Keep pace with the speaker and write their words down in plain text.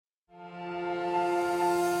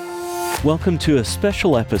Welcome to a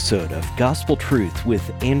special episode of Gospel Truth with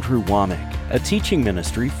Andrew Wommack, a teaching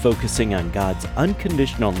ministry focusing on God's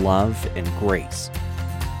unconditional love and grace.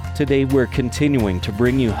 Today we're continuing to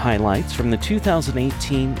bring you highlights from the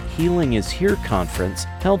 2018 Healing is Here conference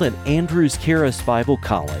held at Andrews Charis Bible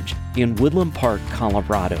College in Woodland Park,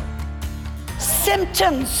 Colorado.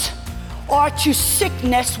 Symptoms are to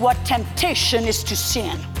sickness what temptation is to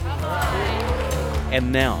sin.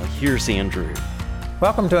 And now, here's Andrew.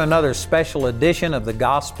 Welcome to another special edition of the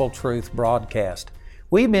Gospel Truth broadcast.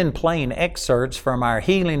 We've been playing excerpts from our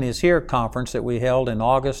Healing is Here conference that we held in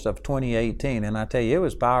August of 2018, and I tell you, it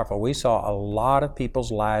was powerful. We saw a lot of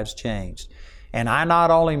people's lives changed. And I not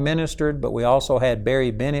only ministered, but we also had Barry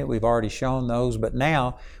Bennett. We've already shown those, but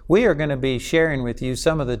now we are going to be sharing with you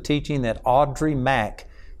some of the teaching that Audrey Mack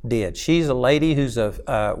did. She's a lady who's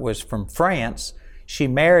was from France. She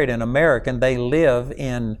married an American. They live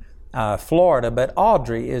in Florida, but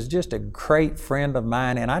Audrey is just a great friend of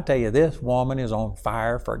mine, and I tell you, this woman is on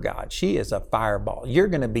fire for God. She is a fireball. You're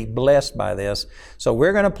going to be blessed by this. So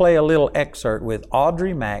we're going to play a little excerpt with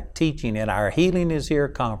Audrey Mack teaching at our Healing is Here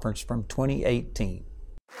conference from 2018.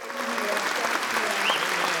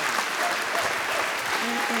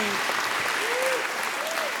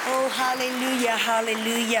 Oh, hallelujah,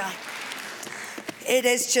 hallelujah. It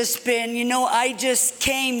has just been, I just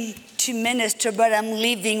came to minister, but I'm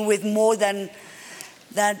leaving with more than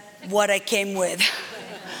what I came with.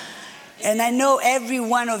 And I know every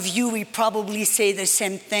one of you, we probably say the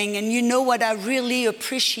same thing. And you know what I really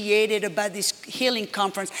appreciated about this healing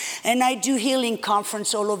conference, and I do healing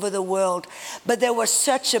conference all over the world, but there was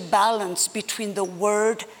such a balance between the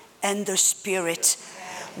Word and the Spirit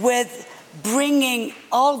with bringing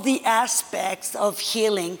all the aspects of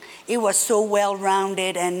healing. It was so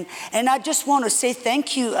well-rounded, and I just want to say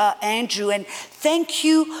thank you, Andrew, and thank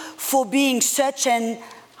you for being such an,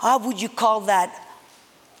 how would you call that?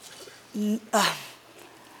 The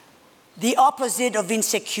opposite of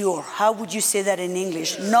insecure. How would you say that in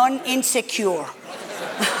English? Non-insecure.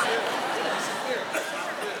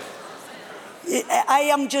 I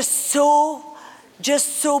am just so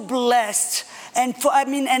blessed. And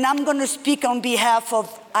I'm going to speak on behalf of,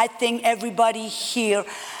 I think, everybody here,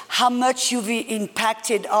 how much you've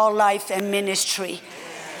impacted our life and ministry.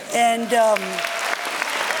 And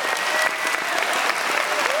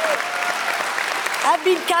I've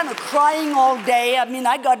been kind of crying all day.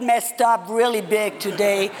 I got messed up really big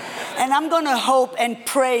today. And I'm going to hope and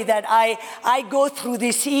pray that I go through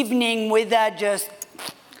this evening without just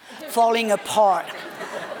falling apart.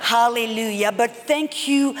 Hallelujah. But thank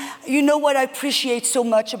you. You know what I appreciate so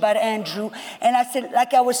much about Andrew? And I said,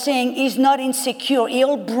 like I was saying, he's not insecure.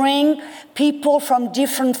 He'll bring people from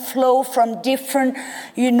different flow, from different,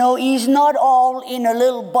 he's not all in a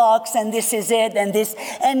little box and this is it and this.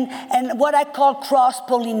 And what I call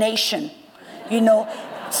cross-pollination.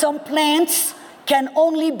 Some plants can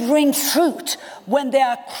only bring fruit when they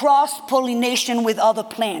are cross-pollination with other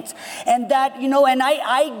plants. And that, and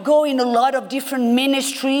I go in a lot of different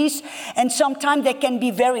ministries, and sometimes they can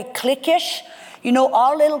be very cliquish,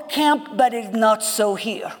 our little camp, but it's not so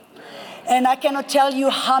here. And I cannot tell you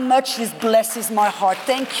how much this blesses my heart.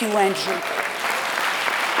 Thank you, Andrew.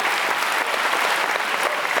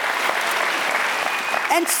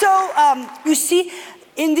 And so, you see,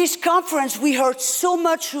 in this conference, we heard so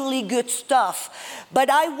much really good stuff, but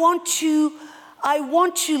I want to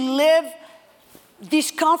live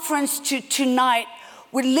this conference tonight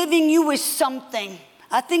with leaving you with something.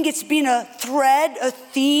 I think it's been a thread, a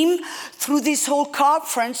theme through this whole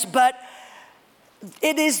conference, but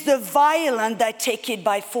it is the violent that take it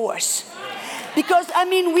by force. Because,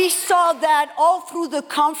 we saw that all through the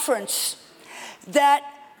conference, that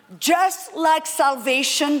just like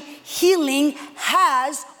salvation, healing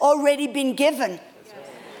has already been given.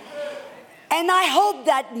 And I hope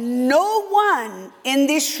that no one in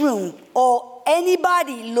this room or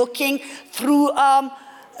anybody looking through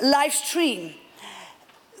live stream,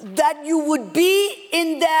 that you would be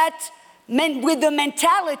in that with the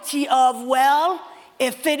mentality of, well,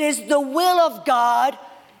 if it is the will of God,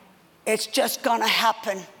 it's just going to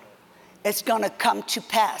happen. It's going to come to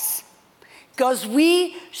pass. Because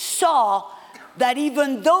we saw that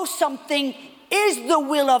even though something is the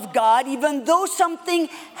will of God, even though something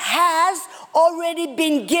has already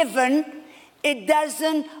been given, it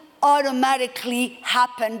doesn't automatically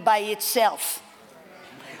happen by itself.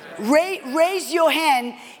 Raise your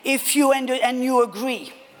hand if you and you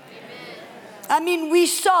agree. We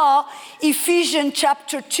saw Ephesians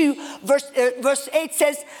chapter 2, verse 8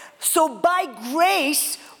 says, so by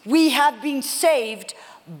grace we have been saved,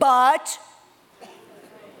 but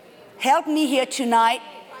help me here tonight.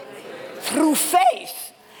 through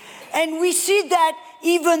faith. And we see that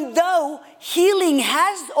even though healing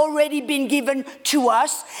has already been given to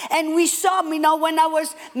us, and we saw, when I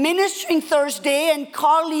was ministering Thursday, and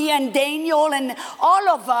Carly and Daniel and all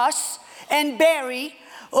of us and Barry,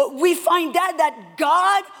 we find out that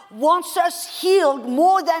God wants us healed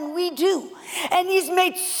more than we do. And He's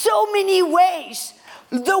made so many ways.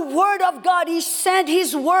 The Word of God, He sent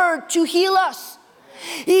His Word to heal us.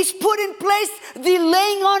 He's put in place the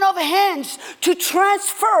laying on of hands to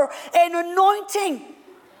transfer an anointing.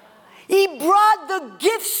 He brought the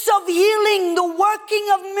gifts of healing, the working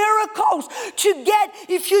of miracles to get,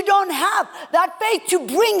 if you don't have that faith, to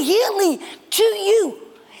bring healing to you.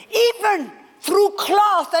 Even through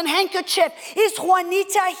cloth and handkerchief. Is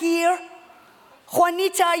Juanita here?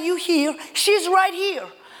 Juanita, are you here? She's right here.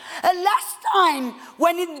 Last time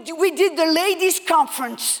when we did the ladies'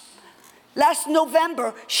 conference, last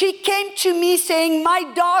November, she came to me saying, my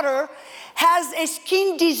daughter has a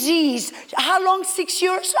skin disease. How long? 6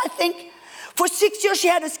 years, I think. For 6 years, she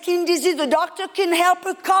had a skin disease. The doctor couldn't help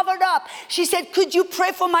her, covered up. She said, could you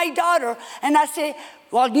pray for my daughter? And I said,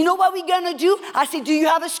 well, you know what we're going to do? I said, do you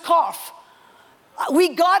have a scarf? We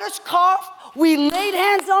got a scarf. We laid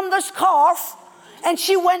hands on the scarf. And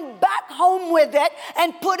she went back home with it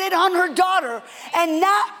and put it on her daughter. And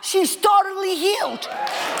now she's totally healed.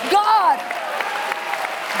 God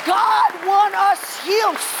wants us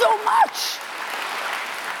healed so much.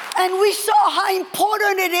 And we saw how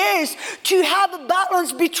important it is to have a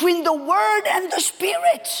balance between the Word and the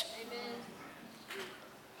Spirit.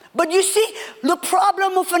 But you see, the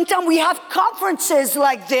problem oftentimes we have conferences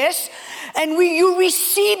like this, and you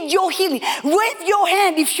received your healing. Wave your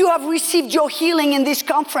hand if you have received your healing in this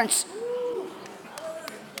conference.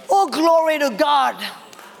 Oh, glory to God.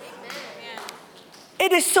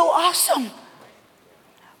 It is so awesome.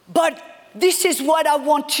 But this is what I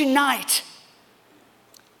want tonight.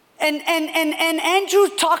 And Andrew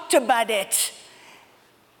talked about it.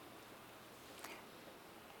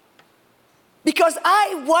 Because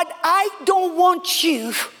I don't want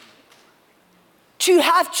you to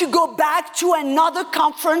have to go back to another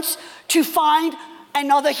conference to find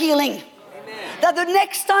another healing. Amen. That the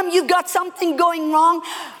next time you got something going wrong,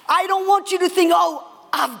 I don't want you to think, oh,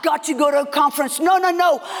 I've got to go to a conference. No.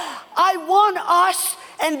 I want us,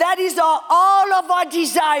 and that is all of our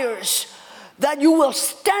desires, that you will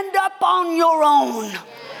stand up on your own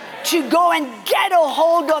to go and get a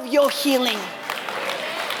hold of your healing.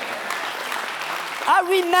 I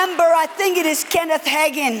remember, I think it is Kenneth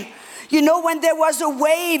Hagin, when there was a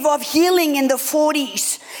wave of healing in the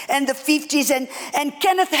 40s and the 50s, and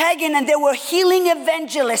Kenneth Hagin, and there were healing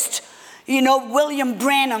evangelists, William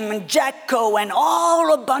Branham and Jack Coe and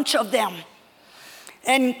a bunch of them.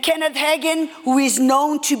 And Kenneth Hagin, who is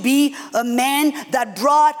known to be a man that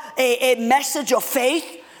brought a message of faith,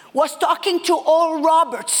 was talking to Oral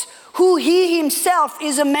Roberts, who he himself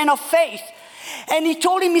is a man of faith. And he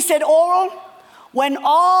told him, he said, Oral, when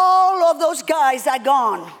all of those guys are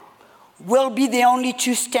gone, we'll be the only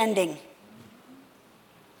two standing.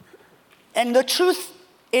 And the truth,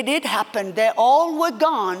 it did happen. They all were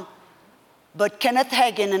gone, but Kenneth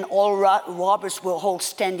Hagin and Oral Roberts were all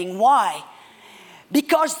standing. Why?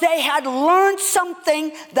 Because they had learned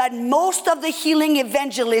something that most of the healing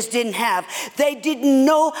evangelists didn't have. They didn't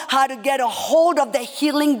know how to get a hold of the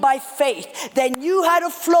healing by faith. They knew how to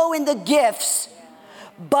flow in the gifts,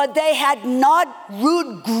 but they had not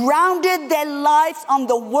grounded their lives on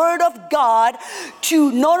the Word of God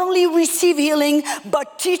to not only receive healing,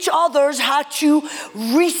 but teach others how to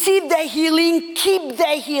receive their healing, keep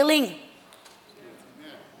their healing.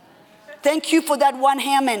 Thank you for that one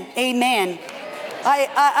amen. Amen.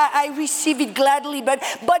 I receive it gladly, but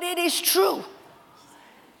it is true.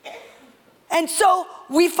 And so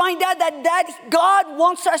we find out that God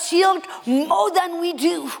wants us healed more than we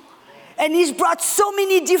do. And He's brought so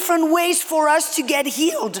many different ways for us to get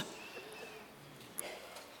healed.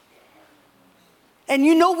 And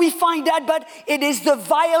we find out, but it is the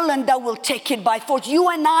violent that will take it by force. You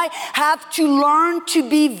and I have to learn to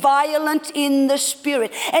be violent in the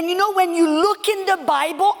Spirit. And when you look in the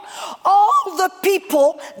Bible, all the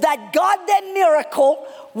people that got their miracle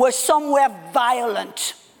were somewhere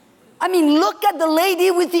violent. I mean, look at the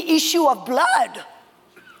lady with the issue of blood.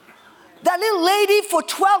 That little lady for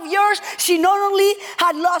 12 years, she not only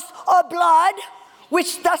had lost her blood,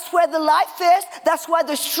 which that's where the life is, that's where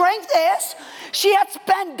the strength is. She had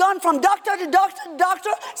gone from doctor to doctor to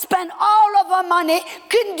doctor, spent all of her money,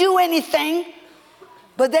 couldn't do anything.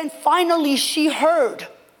 But then finally she heard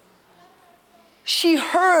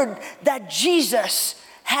that Jesus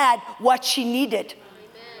had what she needed.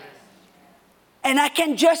 And I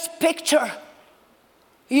can just picture,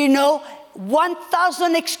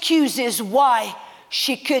 1,000 excuses why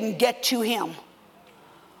she couldn't get to him.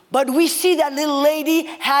 But we see that little lady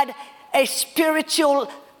had a spiritual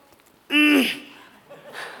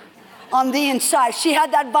on the inside. She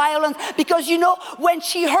had that violence because, when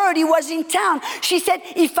she heard he was in town, she said,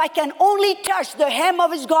 if I can only touch the hem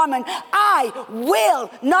of his garment, I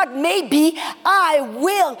will, not maybe, I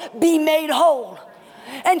will be made whole.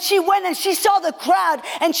 And she went and she saw the crowd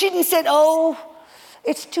and she didn't say, oh,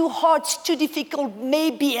 it's too hard, it's too difficult,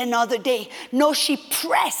 maybe another day. No, she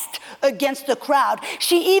pressed against the crowd.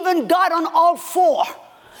 She even got on all four.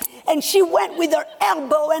 And she went with her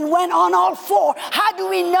elbow and went on all four. How do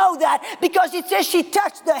we know that? Because it says she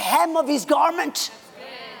touched the hem of his garment.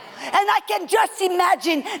 And I can just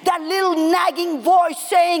imagine that little nagging voice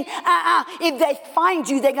saying, if they find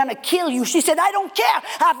you, they're going to kill you. She said, I don't care.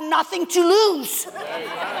 I have nothing to lose.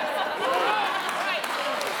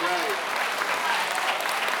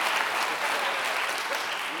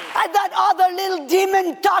 And that other little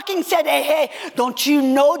demon talking said, hey, don't you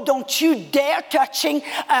know, don't you dare touching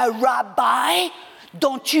a rabbi.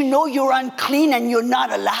 Don't you know you're unclean and you're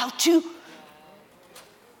not allowed to?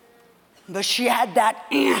 But she had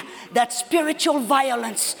that spiritual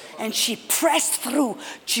violence, and she pressed through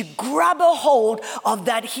to grab a hold of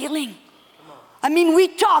that healing. I mean, we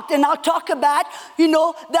talked, and I'll talk about,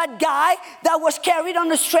 that guy that was carried on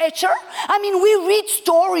a stretcher. I mean, we read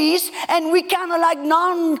stories, and we kind of like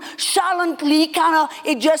nonchalantly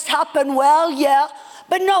it just happened, well, yeah.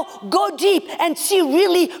 But no, go deep and see,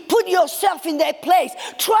 really put yourself in their place.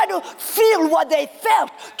 Try to feel what they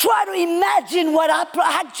felt. Try to imagine what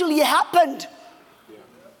actually happened.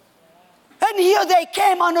 And here they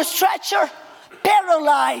came on a stretcher,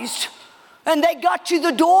 paralyzed. And they got to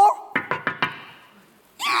the door.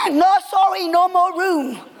 No, sorry, no more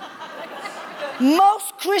room.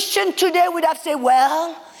 Most Christians today would have said,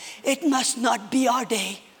 well, it must not be our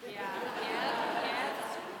day.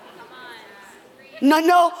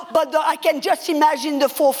 No, but I can just imagine the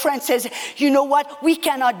four friends says, you know what, we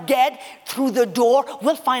cannot get through the door,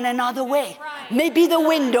 we'll find another way. Maybe the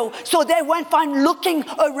window. So they went looking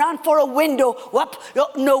around for a window. Whoop,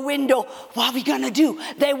 no window. What are we gonna do?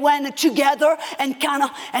 They went together and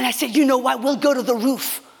I said, you know what, we'll go to the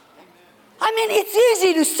roof. I mean, it's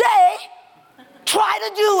easy to say, try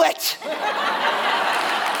to do it.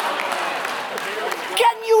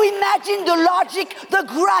 Can you imagine the logic, the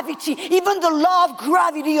gravity? Even the law of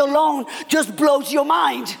gravity alone just blows your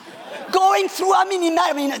mind. Going through,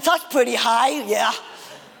 that's pretty high, yeah.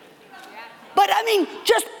 But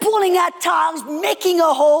just pulling at tiles, making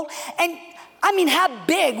a hole, and how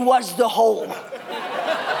big was the hole?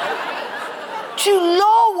 To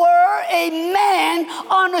lower a man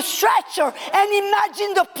on a stretcher, and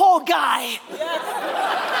imagine the poor guy.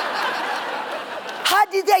 How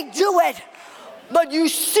did they do it? But you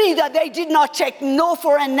see that they did not take no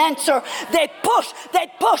for an answer. They pushed,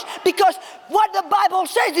 because what the Bible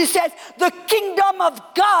says, it says the kingdom of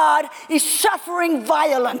God is suffering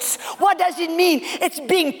violence. What does it mean? It's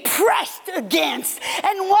being pressed against.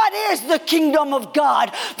 And what is the kingdom of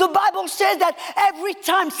God? The Bible says that every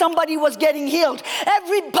time somebody was getting healed,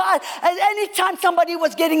 anytime somebody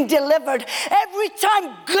was getting delivered, every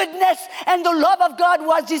time goodness and the love of God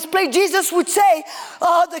was displayed, Jesus would say,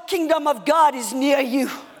 oh, the kingdom of God is near you.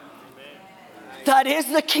 That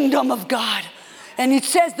is the kingdom of God. And it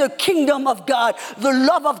says the kingdom of God, the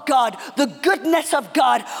love of God, the goodness of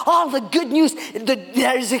God, all the good news.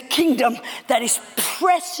 There is a kingdom that is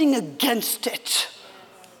pressing against it.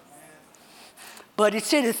 But it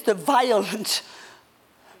said it's the violent.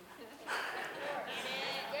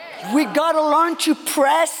 We got to learn to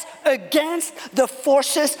press against the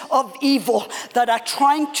forces of evil that are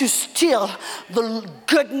trying to steal the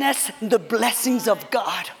goodness, the blessings of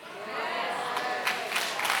God.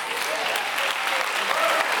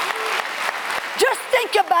 Just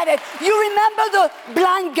think about it. You remember the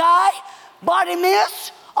blind guy,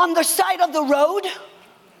 Bartimaeus, on the side of the road?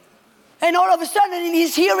 And all of a sudden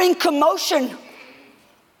he's hearing commotion.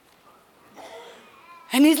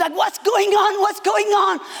 And he's like, what's going on? What's going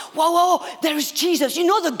on? Whoa, there's Jesus. You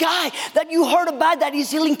know the guy that you heard about that is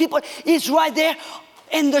healing people is right there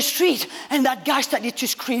in the street. And that guy started to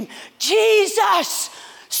scream, Jesus,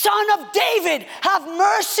 Son of David, have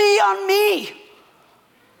mercy on me.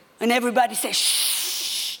 And everybody says,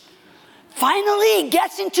 shh. Finally, he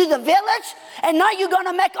gets into the village, and now you're going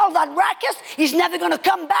to make all that ruckus? He's never going to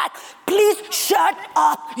come back. Please shut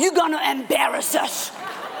up. You're going to embarrass us.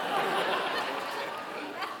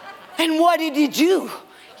 And what did he do?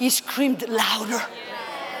 He screamed louder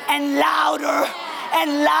and louder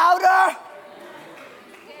and louder.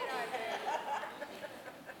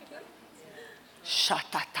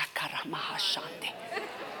 Shatatakaramaashande.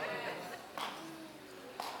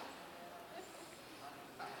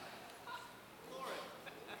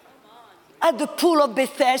 At the pool of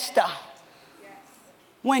Bethesda,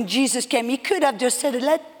 when Jesus came, he could have just said,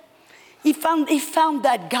 he found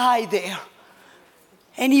that guy there.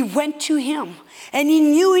 And he went to him. And he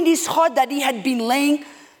knew in his heart that he had been laying,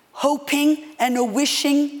 hoping and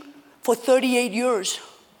wishing for 38 years.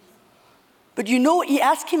 But you know, he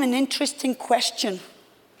asked him an interesting question.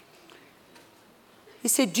 He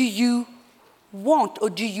said, do you want or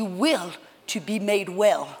do you will to be made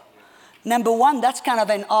well? Number one, that's kind of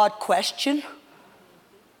an odd question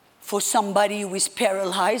for somebody who is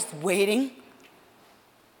paralyzed, waiting.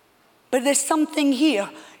 But there's something here.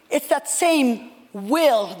 It's that same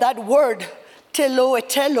will, that word,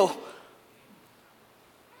 teloetelo.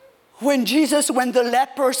 When the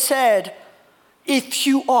leper said, if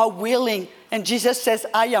you are willing, and Jesus says,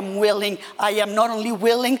 I am willing. I am not only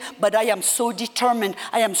willing, but I am so determined.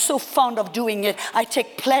 I am so fond of doing it. I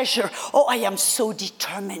take pleasure. Oh, I am so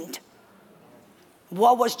determined.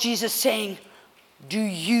 What was Jesus saying? Do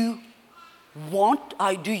you want,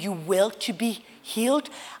 or do you will to be healed?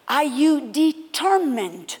 Are you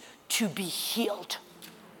determined to be healed?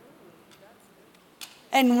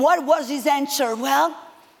 And what was his answer? Well,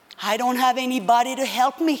 I don't have anybody to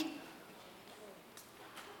help me.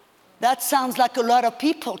 That sounds like a lot of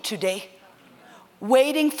people today,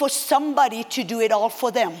 waiting for somebody to do it all for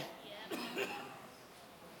them.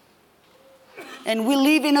 And we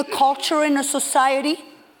live in a culture, in a society,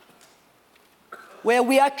 where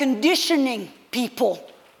we are conditioning people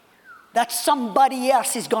that somebody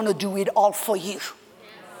else is going to do it all for you.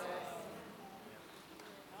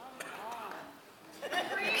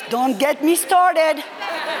 Don't get me started.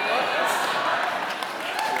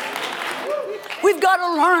 We've got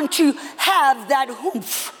to learn to have that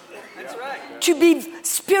oomph. That's right. To be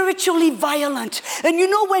spiritually violent. And you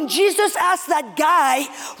know, when Jesus asked that guy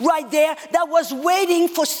right there that was waiting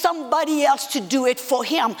for somebody else to do it for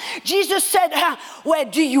him, Jesus said, well,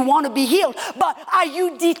 do you want to be healed? But are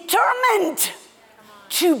you determined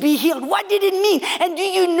to be healed? What did it mean? And do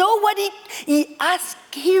you know what he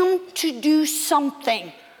asked him to do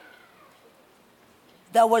something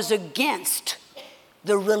that was against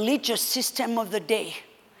the religious system of the day.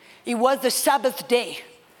 It was the Sabbath day.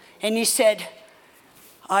 And he said,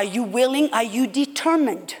 are you willing? Are you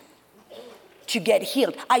determined to get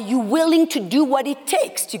healed? Are you willing to do what it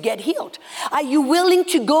takes to get healed? Are you willing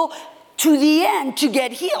to go to the end to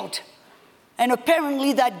get healed? And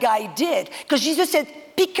apparently that guy did. Because Jesus said,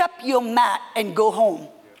 pick up your mat and go home.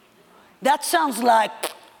 That sounds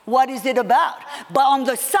like, what is it about? But on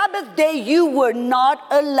the Sabbath day, you were not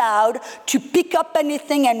allowed to pick up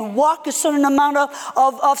anything and walk a certain amount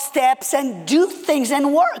of steps and do things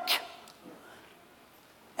and work.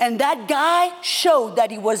 And that guy showed that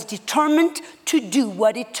he was determined to do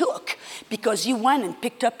what it took, because he went and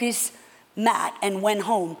picked up his mat and went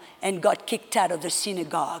home and got kicked out of the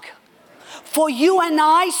synagogue. For you and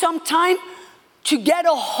I, sometime, to get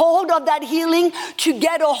a hold of that healing, to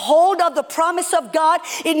get a hold of the promise of God,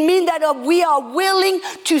 it means that we are willing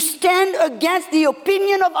to stand against the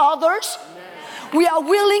opinion of others. We are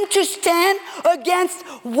willing to stand against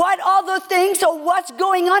what other things or what's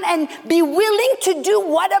going on and be willing to do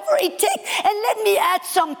whatever it takes. And let me add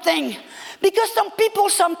something. Because some people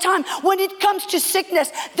sometimes, when it comes to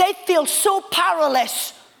sickness, they feel so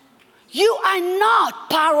powerless. You are not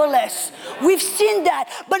powerless. We've seen that.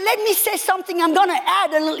 But let me say something. I'm going to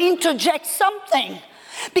add a little, interject something.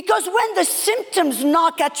 Because when the symptoms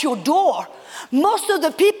knock at your door, most of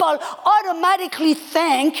the people automatically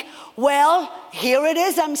think, well, here it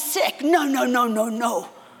is, I'm sick. No.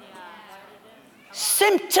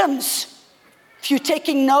 Symptoms. If you're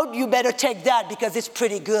taking note, you better take that because it's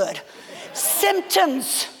pretty good.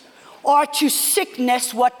 Symptoms are to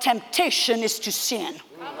sickness what temptation is to sin.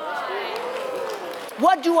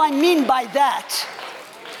 What do I mean by that?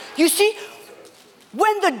 You see,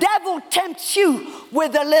 when the devil tempts you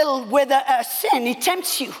with a sin, he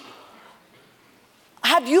tempts you.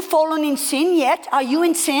 Have you fallen in sin yet? Are you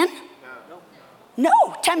in sin? No.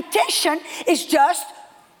 Temptation is just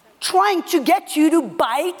trying to get you to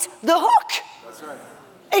bite the hook. That's right.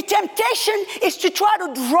 A temptation is to try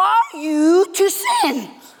to draw you to sin.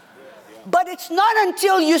 But it's not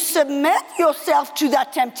until you submit yourself to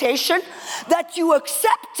that temptation, that you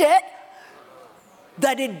accept it,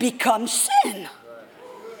 that it becomes sin.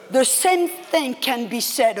 The same thing can be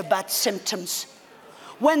said about symptoms.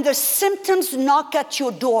 When the symptoms knock at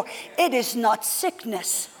your door, it is not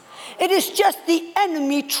sickness. It is just the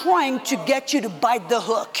enemy trying to get you to bite the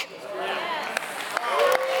hook.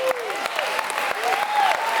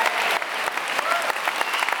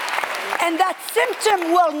 And that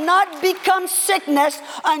symptom will not become sickness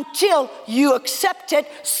until you accept it,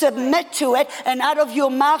 submit to it, and out of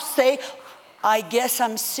your mouth say, I guess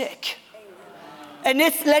I'm sick. And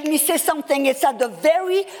let me say something, it's at the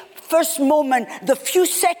very first moment, the few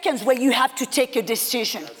seconds where you have to take a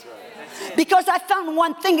decision. Because I found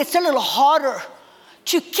one thing, it's a little harder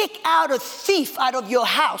to kick out a thief out of your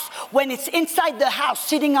house when it's inside the house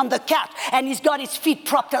sitting on the couch and he's got his feet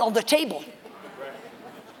propped out on the table.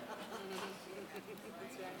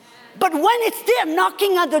 But when it's there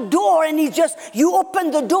knocking at the door and you open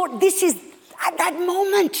the door, this is at that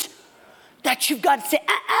moment that you've got to say,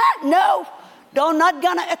 no, they're not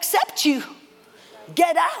gonna accept you.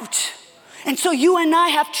 Get out. And so you and I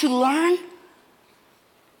have to learn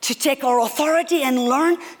to take our authority and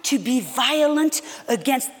learn to be violent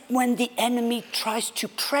against when the enemy tries to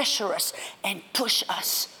pressure us and push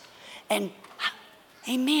us. And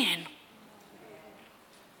amen.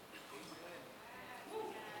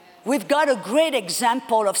 We've got a great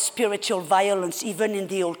example of spiritual violence even in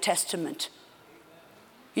the Old Testament.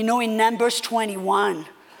 You know, in Numbers 21,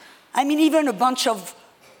 even a bunch of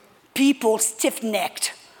people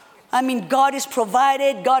stiff-necked. God has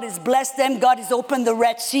provided, God has blessed them, God has opened the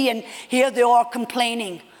Red Sea, and here they are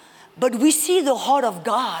complaining. But we see the heart of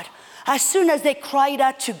God. As soon as they cried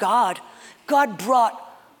out to God, God brought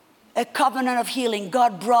a covenant of healing.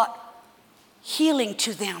 God brought healing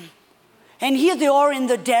to them. And here they are in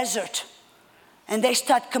the desert, and they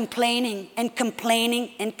start complaining and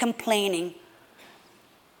complaining and complaining.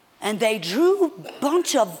 And they drew a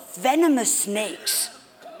bunch of venomous snakes.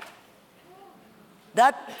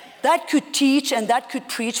 That could teach and that could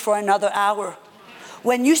preach for another hour.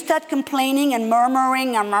 When you start complaining and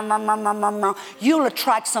murmuring, you'll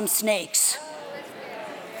attract some snakes.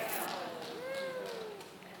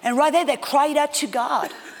 And right there, they cried out to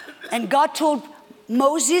God. And God told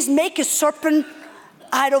Moses, make a serpent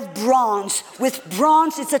out of bronze. With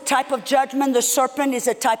bronze, it's a type of judgment. The serpent is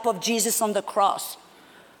a type of Jesus on the cross.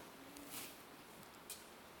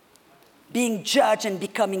 Being judged and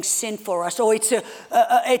becoming sin for us. Oh, it's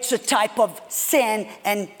a type of sin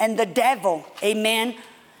and the devil. Amen.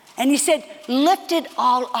 And he said, lift it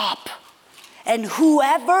all up. And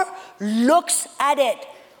whoever looks at it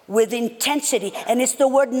with intensity, and it's the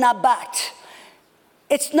word nabat.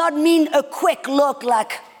 It's not mean a quick look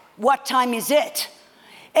like, what time is it?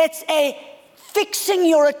 It's a fixing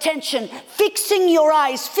your attention, fixing your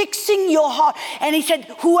eyes, fixing your heart. And he said,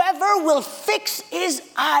 whoever will fix his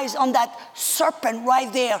eyes on that serpent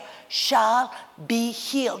right there shall be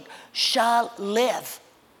healed, shall live.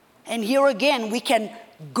 And here again, we can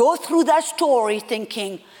go through that story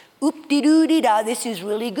thinking, oop-de-doo-de-da, this is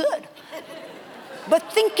really good.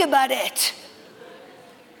 But think about it.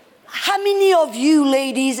 How many of you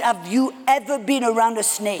ladies have you ever been around a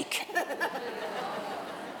snake?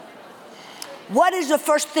 What is the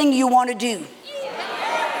first thing you want to do?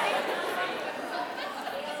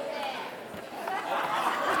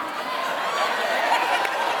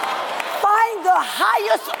 Find the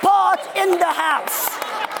highest part in the house.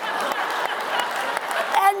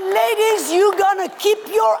 And ladies, you're going to keep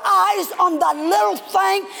your eyes on that little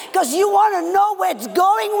thing because you want to know where it's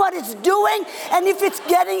going, what it's doing, and if it's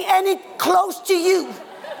getting any close to you.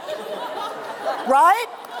 Right?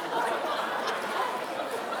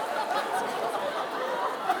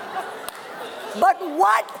 But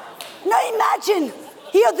what? Now imagine,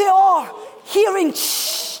 here they are, hearing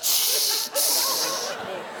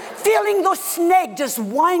feeling those snakes just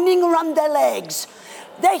winding around their legs.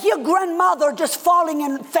 They hear grandmother just falling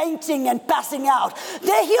and fainting and passing out.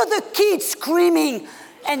 They hear the kids screaming,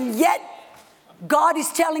 and yet God is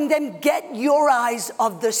telling them, get your eyes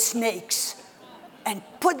off the snakes and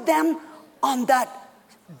put them on that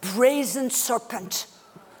brazen serpent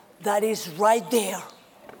that is right there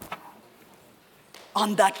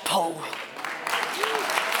on that pole.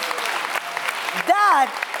 That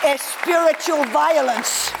is spiritual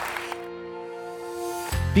violence.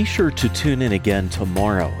 Be sure to tune in again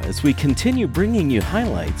tomorrow as we continue bringing you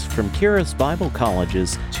highlights from Charis Bible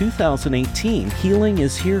College's 2018 Healing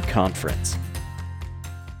is Here conference.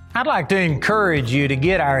 I'd like to encourage you to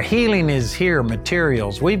get our Healing is Here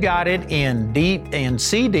materials. We've got it in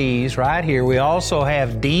CDs right here. We also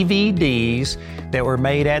have DVDs that were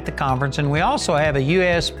made at the conference, and we also have a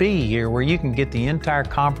USB here where you can get the entire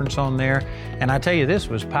conference on there. And I tell you, this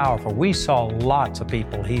was powerful. We saw lots of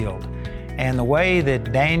people healed. And the way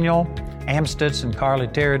that Daniel Amstutz and Carly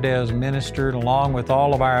Teradez ministered, along with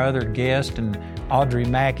all of our other guests and Audrey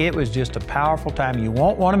Mack, it was just a powerful time. You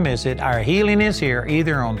won't want to miss it. Our Healing is Here,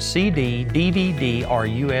 either on CD, DVD, or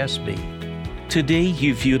USB. Today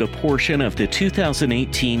you viewed a portion of the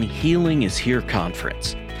 2018 Healing is Here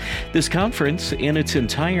conference. This conference in its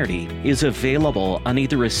entirety is available on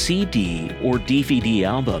either a CD or DVD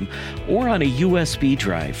album or on a USB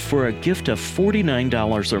drive for a gift of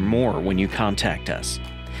 $49 or more when you contact us.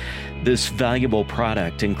 This valuable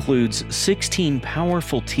product includes 16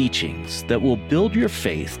 powerful teachings that will build your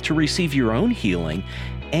faith to receive your own healing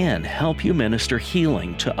and help you minister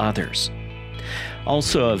healing to others.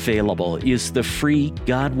 Also available is the free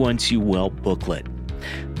God Wants You Well booklet.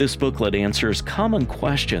 This booklet answers common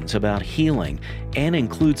questions about healing and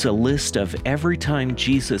includes a list of every time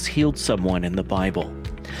Jesus healed someone in the Bible.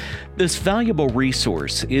 This valuable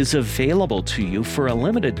resource is available to you for a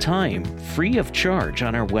limited time, free of charge,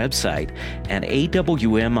 on our website at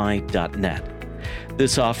awmi.net.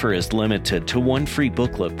 This offer is limited to one free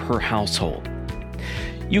booklet per household.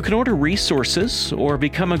 You can order resources or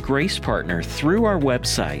become a Grace Partner through our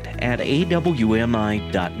website at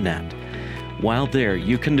awmi.net. While there,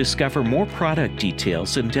 you can discover more product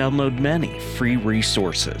details and download many free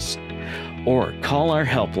resources. Or call our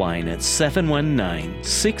helpline at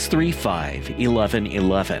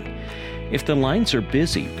 719-635-1111. If the lines are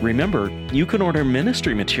busy, remember, you can order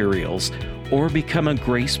ministry materials or become a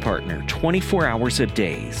Grace Partner 24 hours a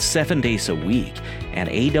day, 7 days a week at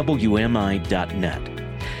awmi.net.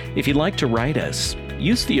 If you'd like to write us,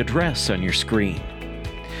 use the address on your screen.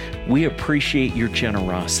 We appreciate your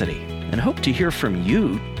generosity and hope to hear from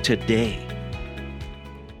you today.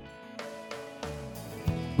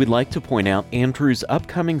 We'd like to point out Andrew's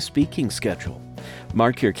upcoming speaking schedule.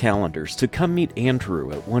 Mark your calendars to come meet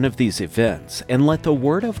Andrew at one of these events and let the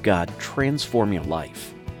Word of God transform your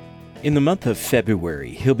life. In the month of February,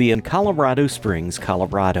 he'll be in Colorado Springs,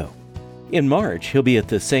 Colorado. In March, he'll be at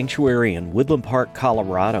the Sanctuary in Woodland Park,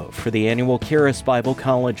 Colorado for the annual Charis Bible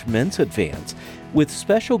College Men's Advance with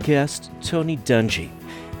special guest Tony Dungy,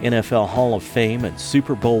 NFL Hall of Fame and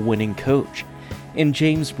Super Bowl winning coach, and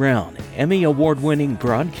James Brown, Emmy Award-winning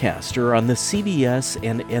broadcaster on the CBS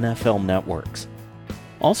and NFL networks.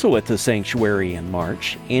 Also at the Sanctuary in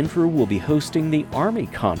March, Andrew will be hosting the Army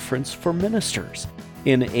Conference for Ministers.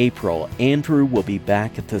 In April, Andrew will be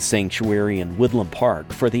back at the Sanctuary in Woodland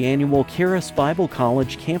Park for the annual Charis Bible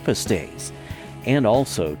College Campus Days, and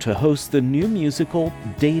also to host the new musical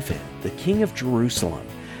David, the King of Jerusalem,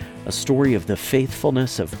 a story of the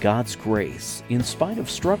faithfulness of God's grace in spite of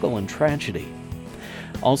struggle and tragedy.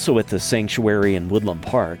 Also at the Sanctuary in Woodland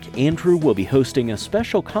Park, Andrew will be hosting a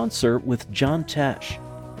special concert with John Tesh.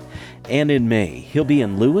 And in May, he'll be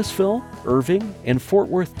in Louisville, Irving, and Fort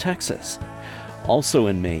Worth, Texas. Also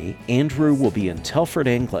in May, Andrew will be in Telford,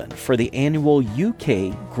 England for the annual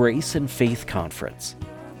UK Grace and Faith Conference.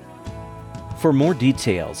 For more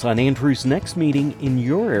details on Andrew's next meeting in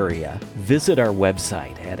your area, visit our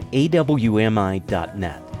website at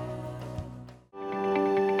awmi.net.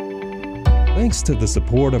 Thanks to the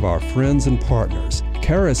support of our friends and partners,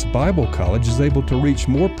 Charis Bible College is able to reach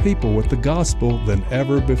more people with the gospel than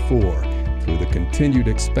ever before through the continued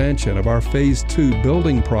expansion of our Phase 2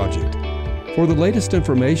 building project. For the latest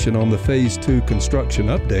information on the Phase 2 construction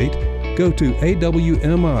update, go to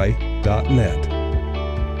awmi.net.